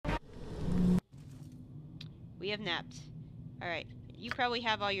We have napped. Alright. You probably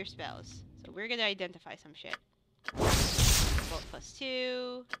have all your spells. So we're gonna identify some shit. Bolt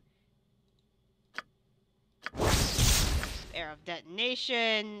 +2. Arrow of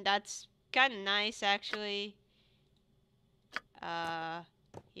detonation. That's kind of nice, actually.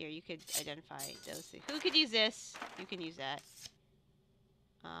 Here, you could identify those things. Who could use this? You can use that.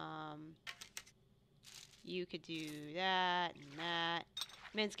 You could do that and that.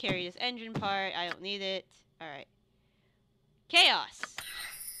 Min's carry this engine part. I don't need it. Alright. Chaos!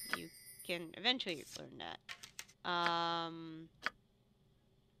 You can eventually learn that.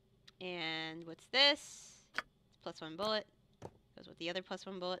 And what's this? It's +1 bullet. Goes with the other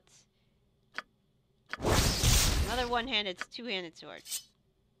 +1 bullets. Another one-handed, two-handed sword.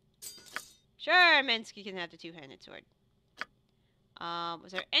 Sure, Minsky can have the two-handed sword.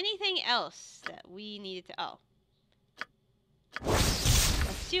 Was there anything else that we needed to... Oh.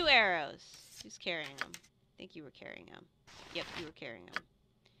 That's 2 arrows. Who's carrying them? I think you were carrying them. Yep, you were carrying them.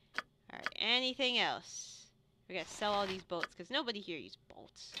 Alright, anything else? We gotta sell all these bolts, because nobody here uses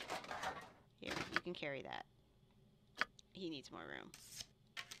bolts. Here, you can carry that. He needs more room.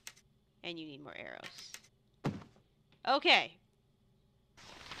 And you need more arrows. Okay.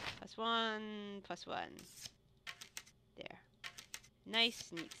 +1, +1. There.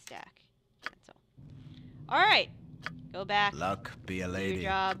 Nice, neat stack. That's all. Alright. Go back. Luck be a Do lady.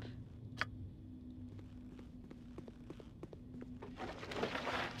 your job.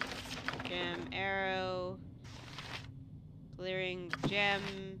 Gem, arrow. Clearing gem.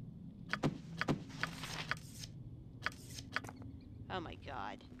 Oh my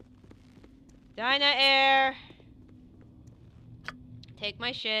god. Dyna air! Take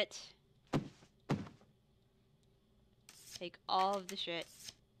my shit. Take all of the shit.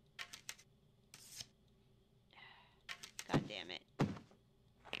 God damn it.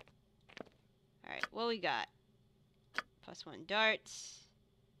 Alright, what we got? +1 darts.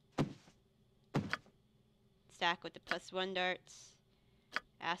 Stack with the +1 darts.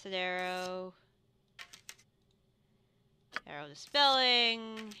 Acid arrow. Arrow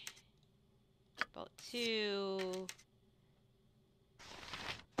dispelling. Bolt 2.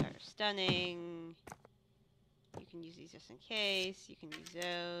 Arrow stunning. You can use these just in case. You can use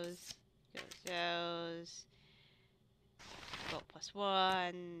those. Go with those. Bolt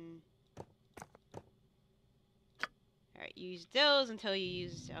 +1. Alright, use those until you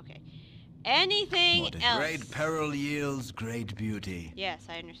use... Okay. Anything What a else? great peril yields great beauty. Yes,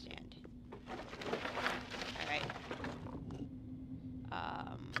 I understand. Alright.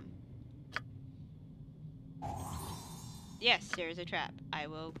 Yes, there is a trap. I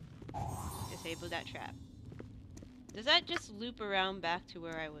will disable that trap. Does that just loop around back to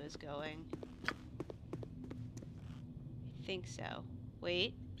where I was going? I think so.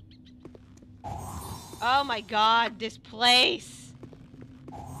 Wait. Oh my god, this place!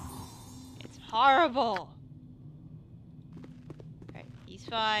 It's horrible! Alright, he's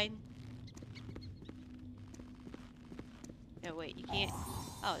fine. No, wait, you can't...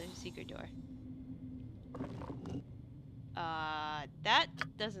 Oh, there's a secret door. That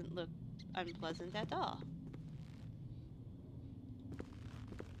doesn't look unpleasant at all.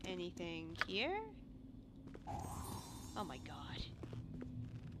 Anything here? Oh my god.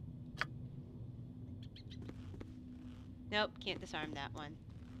 Nope, can't disarm that one.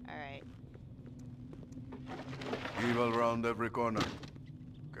 Alright. Evil round every corner.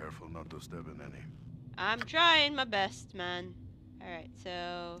 Careful not to step in any. I'm trying my best, man. Alright,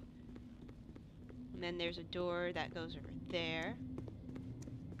 so... And then there's a door that goes over there.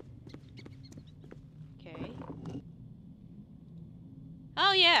 Okay.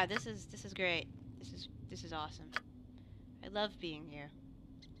 Oh yeah, this is great. This is awesome. I love being here.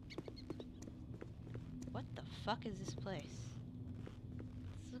 What the fuck is this place?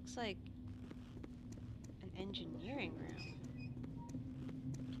 This looks like an engineering room.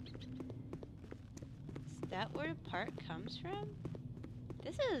 Is that where the part comes from?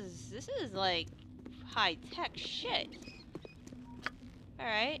 This is like high-tech shit.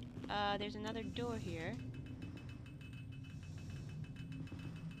 Alright, there's another door here.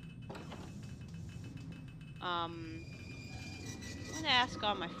 I'm gonna ask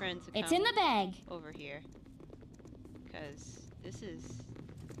all my friends to come It's in the bag. over here. Cause this is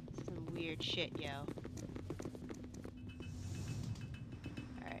some weird shit, yo.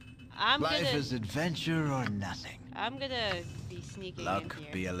 Alright. Life is adventure or nothing. I'm gonna be sneaking Luck in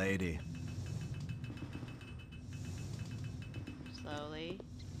here. be a lady. Slowly.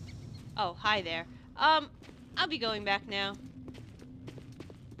 Oh, hi there. I'll be going back now.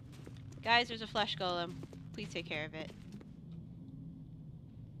 Guys, there's a flesh golem. Please take care of it.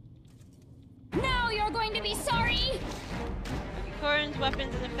 Now you're going to to be sorry! Okay, Coran's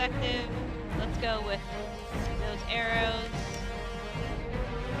weapon's ineffective. Let's go with those arrows.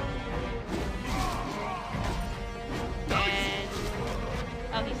 And...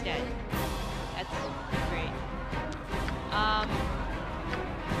 oh, he's dead. That's great.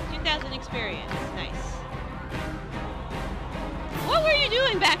 2,000 experience. Nice. What were you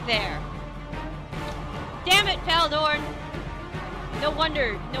doing back there? Damn it, Baldur! No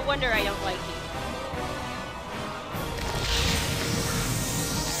wonder I don't like you.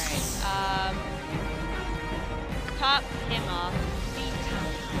 Alright, top him off.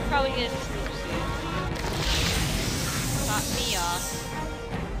 Probably gonna sleep soon. Top me off.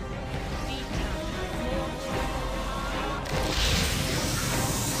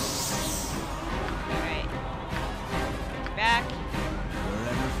 Alright. Back.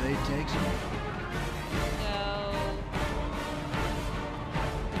 Wherever fate takes me. So...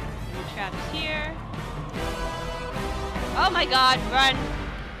 any traps here. Oh my god, run!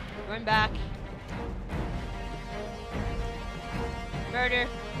 Run back. Murder.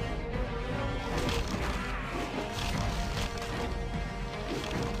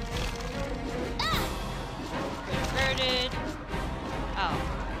 Converted. Oh.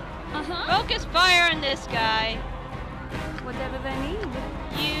 Focus fire on this guy. Whatever they need.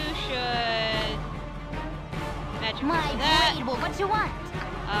 You should... magic My missile that. blade, what you want?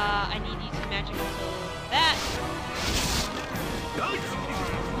 I need you to magic missile that.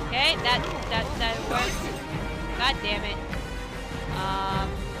 Okay, that works. God damn it.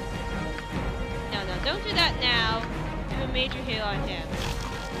 No, don't do that now. Do a major heal on him.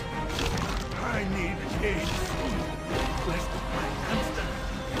 I need aid. Lest my hamster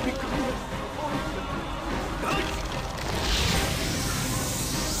become a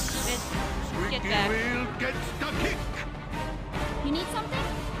Get back. Wheel gets the kick. You need something?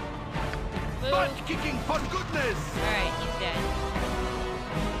 Move. Butt kicking for goodness. Alright, he's dead.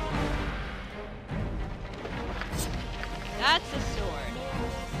 That's a sword.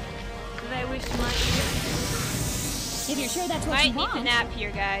 I wish my... If you're sure that's what Might you want. need to nap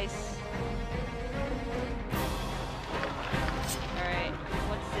here, guys. Alright,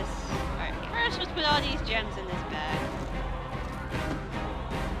 what's this? Alright, first let's put all these gems in this bag.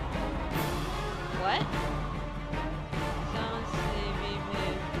 What?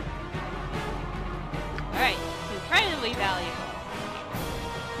 Alright, incredibly valuable.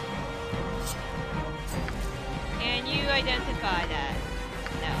 Can you identify that?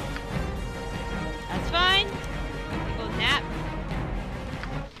 No. That's fine. We go nap.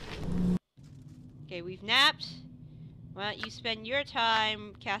 Okay, we've napped. Why don't you spend your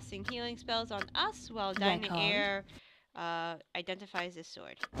time casting healing spells on us while Dying in Air identifies this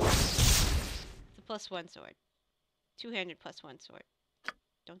sword. It's a +1 sword. Two-handed +1 sword.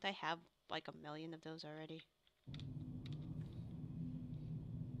 Don't I have like 1,000,000 of those already?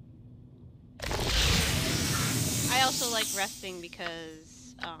 I also like resting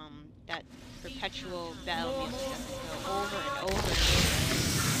because that perpetual battle music doesn't go over and over and over.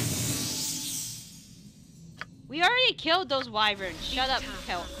 We already killed those wyverns. Shut up,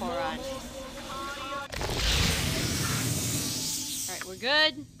 Coran. Alright, we're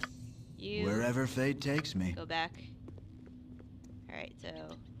good. You Wherever fate takes me. go back. Alright,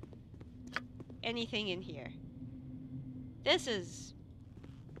 so anything in here? This is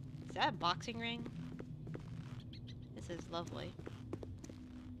that a boxing ring? This is lovely.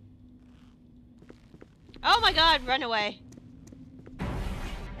 Oh my god, run away.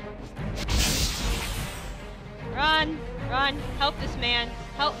 Run, run, help this man.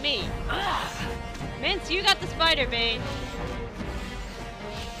 Help me. Mince, you got the spider bane.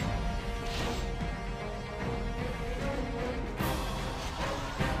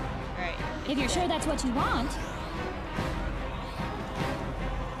 Alright. If you're sure that's what you want.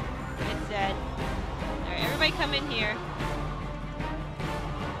 It's dead. Alright, everybody come in here.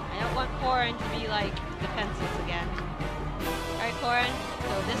 I don't want Coran to be like defenseless again. Alright, Coran,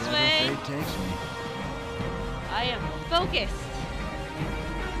 go this way. Wherever fate takes me. I am focused.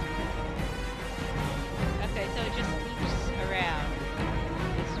 Okay, so it just loops around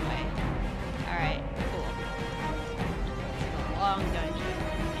this way. Alright, cool. It's a long dungeon.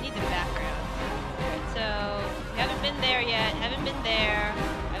 I need the background. Alright, so we haven't been there yet, haven't been there,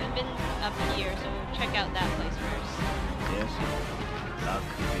 haven't been up here, so we'll check out that place first. Yes. Luck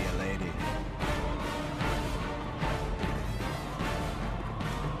be a lady.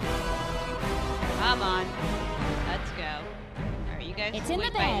 Come on. Let's go. Alright, you guys It's in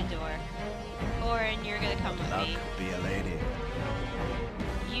wait the by bag. the door. Coran, you're gonna come with Luck me. be a lady.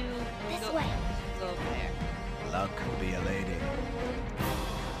 You This go, way. go over there. Luck be a lady.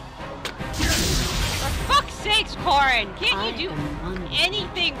 For sakes, Coran! Can't you do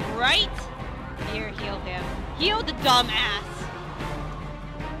anything right? Here, heal him. Heal the dumbass!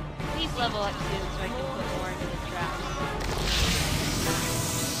 Please level up soon so I can put more into the traps.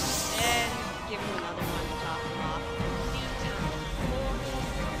 And give him another one to top him off.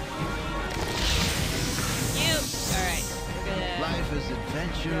 You! Alright, we're gonna Life is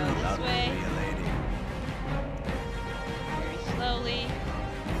adventure go without this way. be a lady. Very slowly.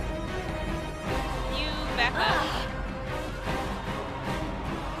 You back up.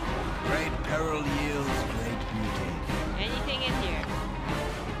 Great peril yields great beauty. Anything in here?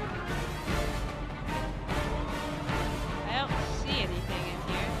 I don't see anything in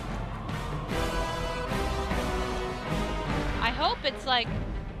here. I hope it's like,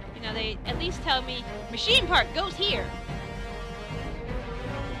 you know, they at least tell me machine part goes here.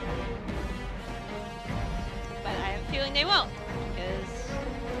 But I have a feeling they won't. Because,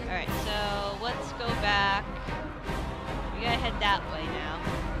 alright, so let's go back. We gotta head that way now.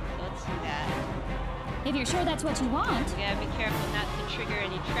 So let's do that. If you're sure that's what you want. We gotta be careful not to trigger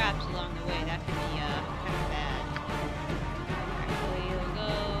any traps along the way. That could be kind of bad. Alright, we'll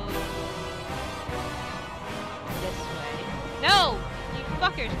go this way. No! You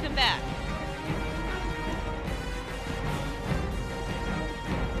fuckers, come back.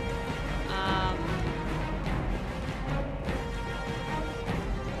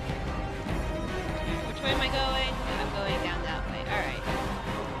 Which way am I going? I'm going down that way. Alright.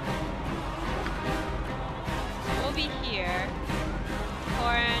 We'll be here.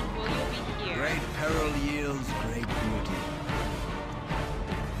 Coran, will you be here? Great peril yields great beauty.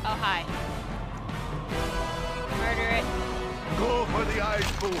 Oh, hi. Murder it. Go for the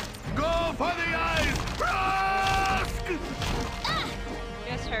eyes, Boo! Go for the eyes! Rusk!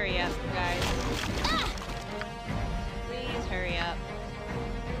 Just hurry up, guys. Please hurry up.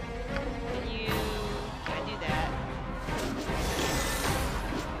 Can you... Can't do that.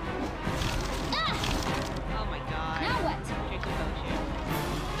 Oh my god. Now what? Drink a potion.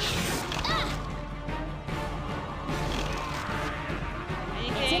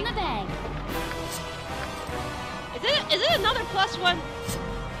 It's in Anything? the bag. Is it another +1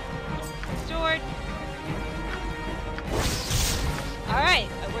 sword? Alright,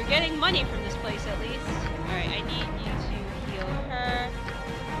 we're getting money from this place at least. Alright, I need you to heal her.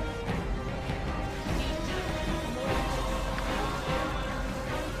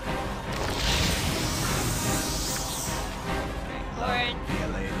 Alright, Coran. Be a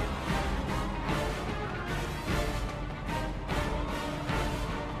lady.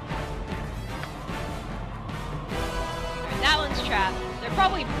 Alright, that one's trapped. They're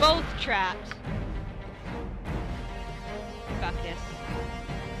probably both trapped. Fuck this.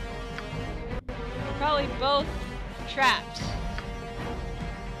 They're probably both trapped.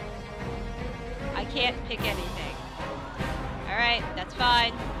 I can't pick anything. Alright, that's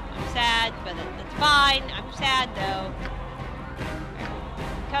fine. I'm sad, but that's fine. I'm sad though.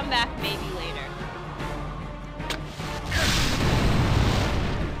 Alright, come back maybe later.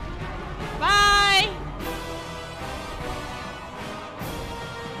 Bye!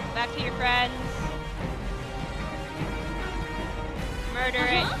 Back to your friends. Murder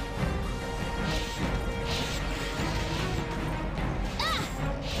it.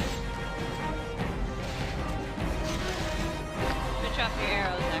 Switch off your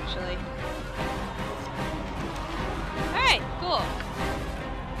arrows, actually. Alright, cool.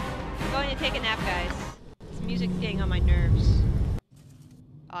 I'm going to take a nap, guys. This music's getting on my nerves.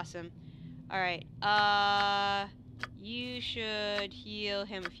 Awesome. Alright, you should heal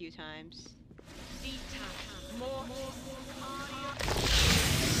him a few times.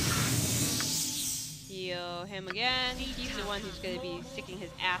 Heal him again. He's the one who's going to be sticking his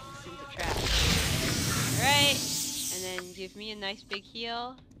ass into traps. Alright, and then give me a nice big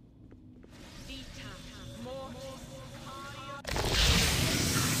heal.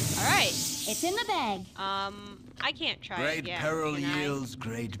 Alright. It's in the bag. I can't try it Great again, peril can I? yields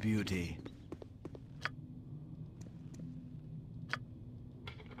great beauty.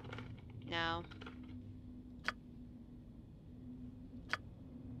 No.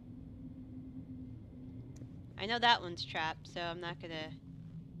 I know that one's trapped, so I'm not gonna...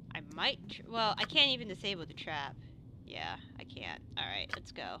 I might... well, I can't even disable the trap. Yeah, I can't. Alright,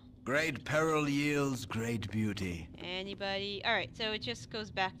 let's go. Great peril yields great beauty. Anybody? Alright, so it just goes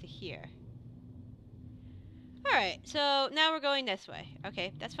back to here. Alright, so now we're going this way.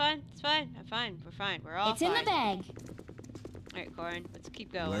 Okay, that's fine. It's fine. I'm fine. We're fine. We're all It's in the bag. Alright, Coran, let's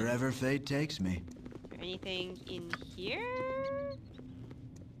keep going. Wherever fate takes me. Is there anything in here?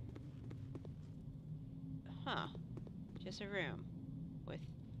 Huh. Just a room with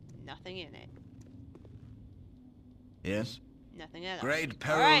nothing in it. Yes? Nothing at all. Great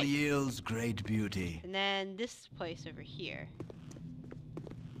peril Alright. yields great beauty. And then this place over here.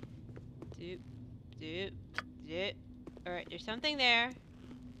 Doop, doop, doop. Alright, there's something there.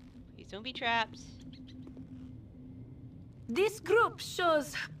 Please don't be trapped. This group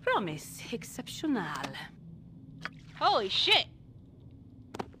shows promise exceptional. Holy shit!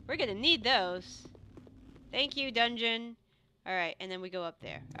 We're gonna need those. Thank you, dungeon. Alright, and then we go up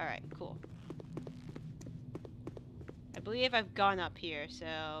there. Alright, cool. I believe I've gone up here,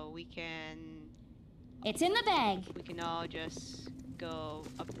 so we can... It's in the bag. We can all just go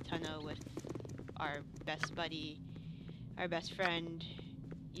up the tunnel with our best buddy, our best friend.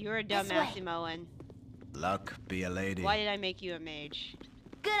 You're a This way. dumbass, Samoan. Luck be a lady. Why did I make you a mage?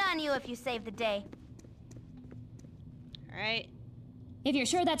 Good on you if you save the day. Alright, If you're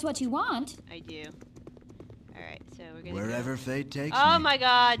sure that's what you want. I do. Alright, so we're gonna Wherever fate takes Oh me. my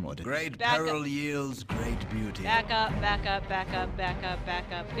god! What great Back peril yields great beauty. Back up, back up, back up, back up,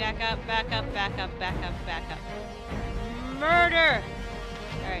 back up, back up, back up, back up, back up, back up. Murder!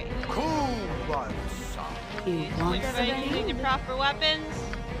 Alright. Cool, my son. You want Everybody using the some? proper weapons?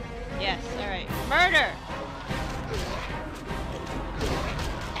 Yes, alright. Murder!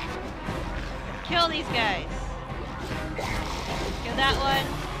 Kill these guys. Kill that one.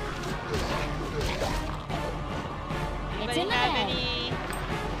 It's Anybody in the have bag. any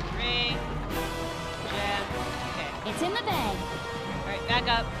ring, gem? Okay. It's in the bag. Alright, back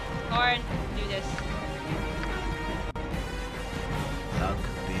up. Coran, do this. Luck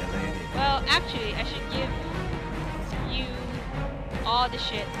be a lady. Well, actually, I should give you all the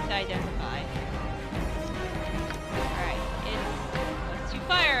shit to identify. Alright, it's +2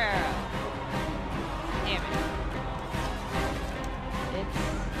 fire arrow. Damn it. It's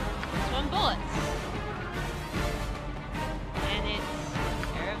 +1 bullets. And it's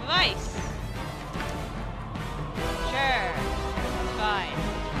arrow of ice. Sure, it's fine.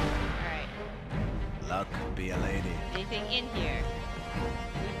 Alright, Luck be a lady. anything in here?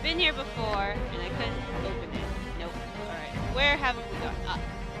 We've been here before, and I couldn't open it. Nope. Alright, where haven't we gone? Up.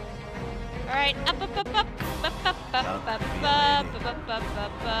 Alright, up, up, up, up, up, up, up, up, up, up,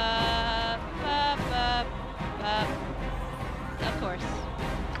 up, up, up, up. Of course.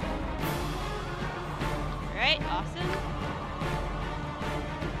 Alright, awesome.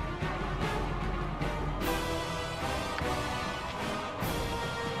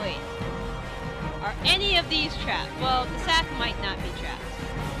 Wait. Are any of these trapped? Well, the sack might not be trapped.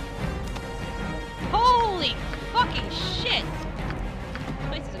 Holy fucking shit! This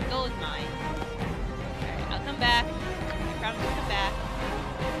place is a gold mine. Alright, I'll come back. I promise I'll come back.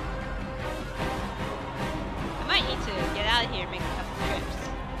 I might need to get out of here and make a couple trips.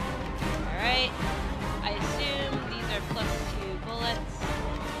 Alright. I assume these are +2 bullets.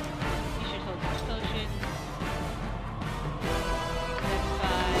 You should hold these potions. That's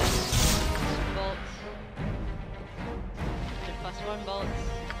 5. Bolts. These are +1 bolts.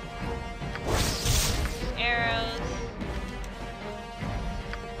 Arrows.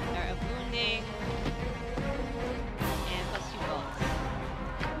 Dart of wounding. And +2 bolts.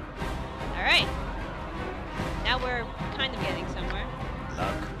 Alright. Now we're kind of getting somewhere.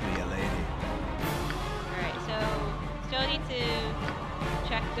 Luck be a lady. Alright, so still need to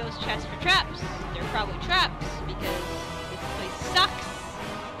check those chests for traps. They're probably traps because this place sucks.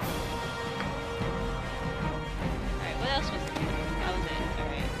 Alright, what else was there? That was it.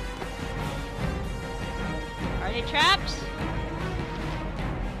 Alright. Are they traps?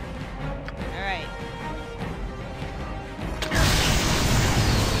 Alright.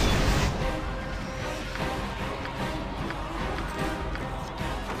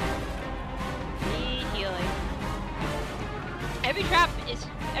 Need healing. Every trap is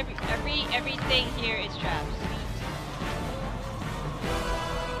everything here is traps.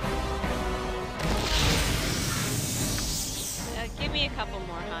 Give me a couple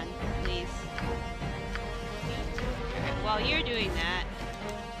more, hon, please. Alright, while you're doing that,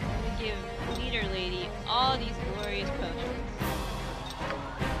 I'm gonna give Leader Lady all these glorious potions.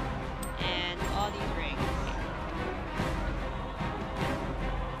 And all these rings.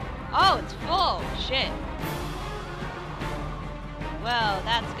 Oh, it's full! Shit. Well,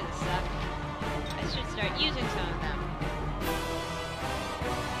 that's gonna suck. I should start using some of them.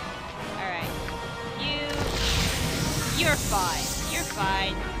 Alright. You're fine. You're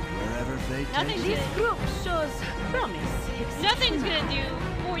fine. Wherever fate Nothing's takes me. This group shows promise exceptional. Nothing's gonna do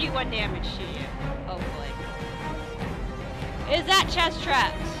 41 damage to you. Hopefully. Is that chest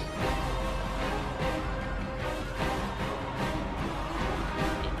trapped?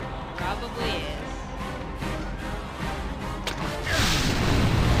 It probably is.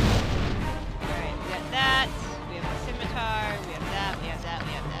 Alright, we got that. We have a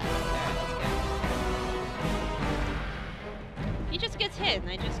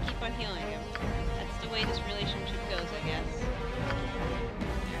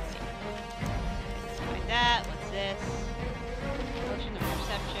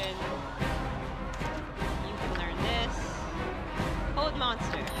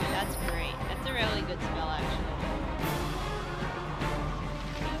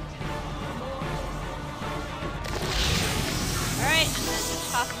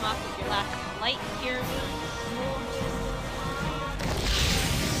top them off with your last light cure wounds.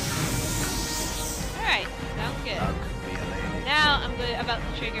 Alright, sounds good. That could be a lady. Now I'm about to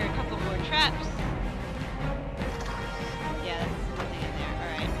trigger a couple more traps. Yeah, that's nothing in there.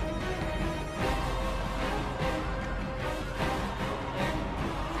 Alright.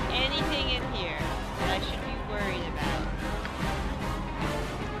 Is there anything in here that I should be worried about?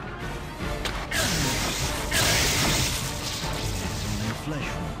 It's only a flesh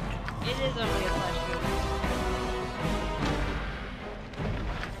wound. It is only a flesh wound.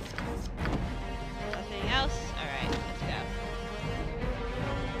 Nothing else? Alright, let's go.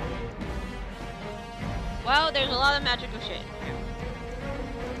 Well, there's a lot of magical shit in here.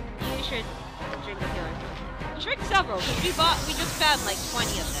 You should drink a healing potion. Drink several, because we just found like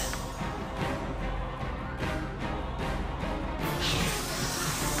 20 of them.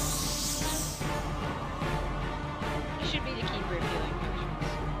 You should be the keeper of healing potions.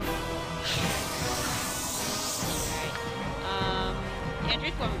 Alright. Yeah,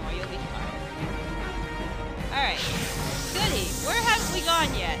 drink one more, you'll be fine. Alright. Goody, where haven't we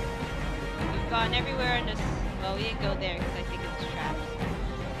gone yet? We've gone everywhere in this... Well, we didn't go there because I think it's trapped.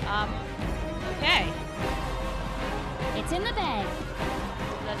 Okay. It's in the bag.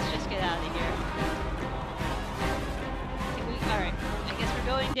 Let's just get out of here. Alright, I guess we're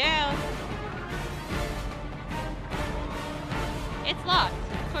going down. It's locked.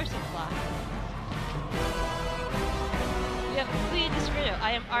 Of course it's locked. We have completed this riddle.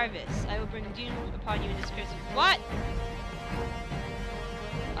 I am Arvis. I will bring doom upon you in this Christmas. What?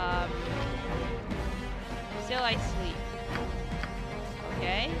 Still I sleep.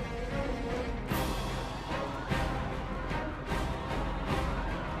 Okay.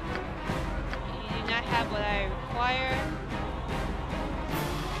 You do not have what I require.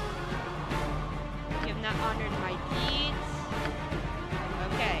 You have not honored my deeds.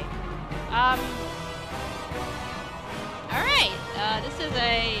 Okay. Alright. This is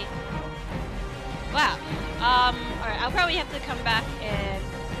a... Wow. Alright, I'll probably have to come back and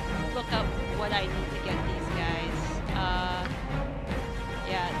look up what I need to get these guys.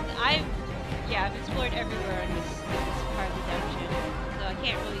 I've explored everywhere in this part of the dungeon, so I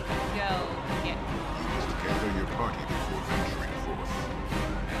can't really go get... Must gather your party before venturing forth.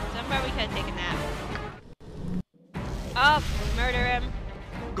 Somewhere we could take a nap. Oh, murder him.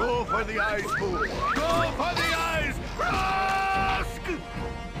 Go for the eyes, fool! Go for the eyes! Ask!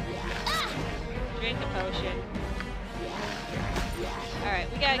 Drink a potion. Alright,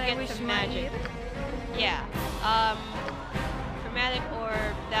 we gotta get some magic. Yeah. Chromatic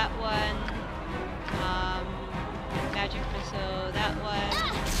orb, that one. Magic missile, that one.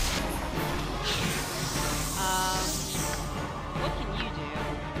 What can you do?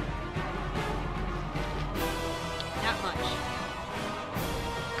 Not much.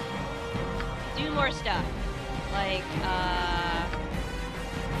 Do more stuff. Like,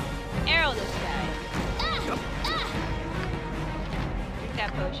 arrow this guy. Drink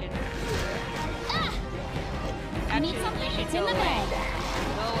that potion. You need something? It's in the bag.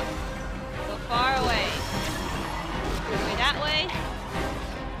 Go far away. Way that way.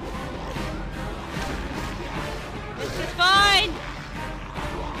 This is fine.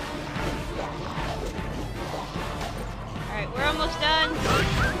 Alright, we're almost done.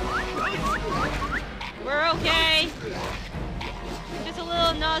 We're okay. Just a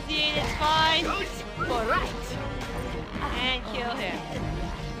little nauseated, it's fine. Alright. And kill him.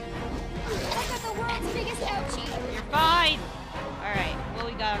 I got the world's biggest ouchie. You're fine. Alright, what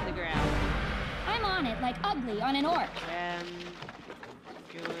we got on the ground? I'm on it like ugly on an orc.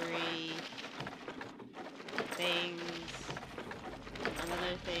 Jewelry. Things.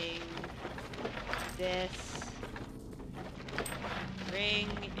 Another thing. This. Ring,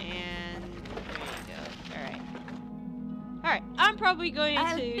 and there you go. Alright. Alright, I'm probably going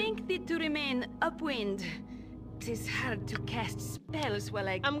I'll to... think thee to remain upwind. 'Tis hard to cast spells while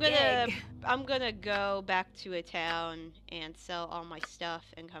I I'm gag. gonna go back to a town and sell all my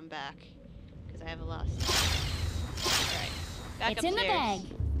stuff and come back. Because I have a lot of stuff. Alright. Back It's upstairs. in the bag.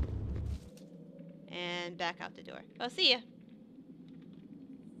 And back out the door. I'll see ya.